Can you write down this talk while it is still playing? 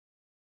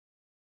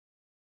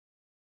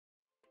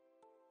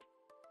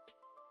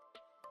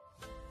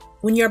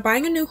When you're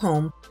buying a new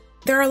home,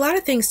 there are a lot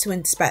of things to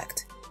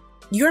inspect.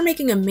 You're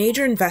making a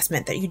major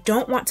investment that you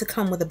don't want to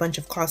come with a bunch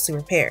of costly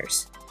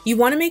repairs. You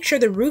want to make sure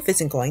the roof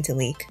isn't going to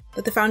leak,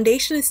 that the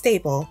foundation is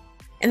stable,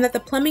 and that the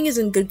plumbing is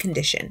in good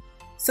condition.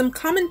 Some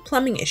common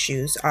plumbing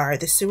issues are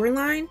the sewer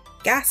line,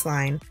 gas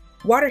line,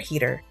 water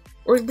heater,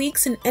 or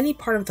leaks in any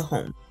part of the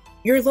home.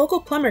 Your local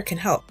plumber can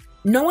help.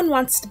 No one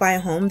wants to buy a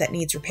home that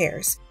needs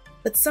repairs,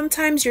 but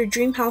sometimes your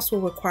dream house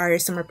will require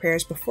some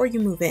repairs before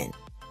you move in.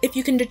 If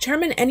you can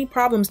determine any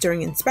problems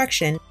during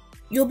inspection,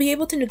 you'll be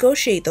able to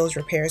negotiate those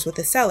repairs with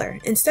the seller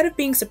instead of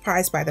being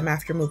surprised by them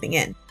after moving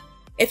in.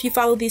 If you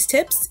follow these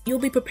tips, you'll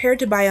be prepared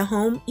to buy a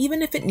home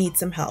even if it needs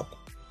some help.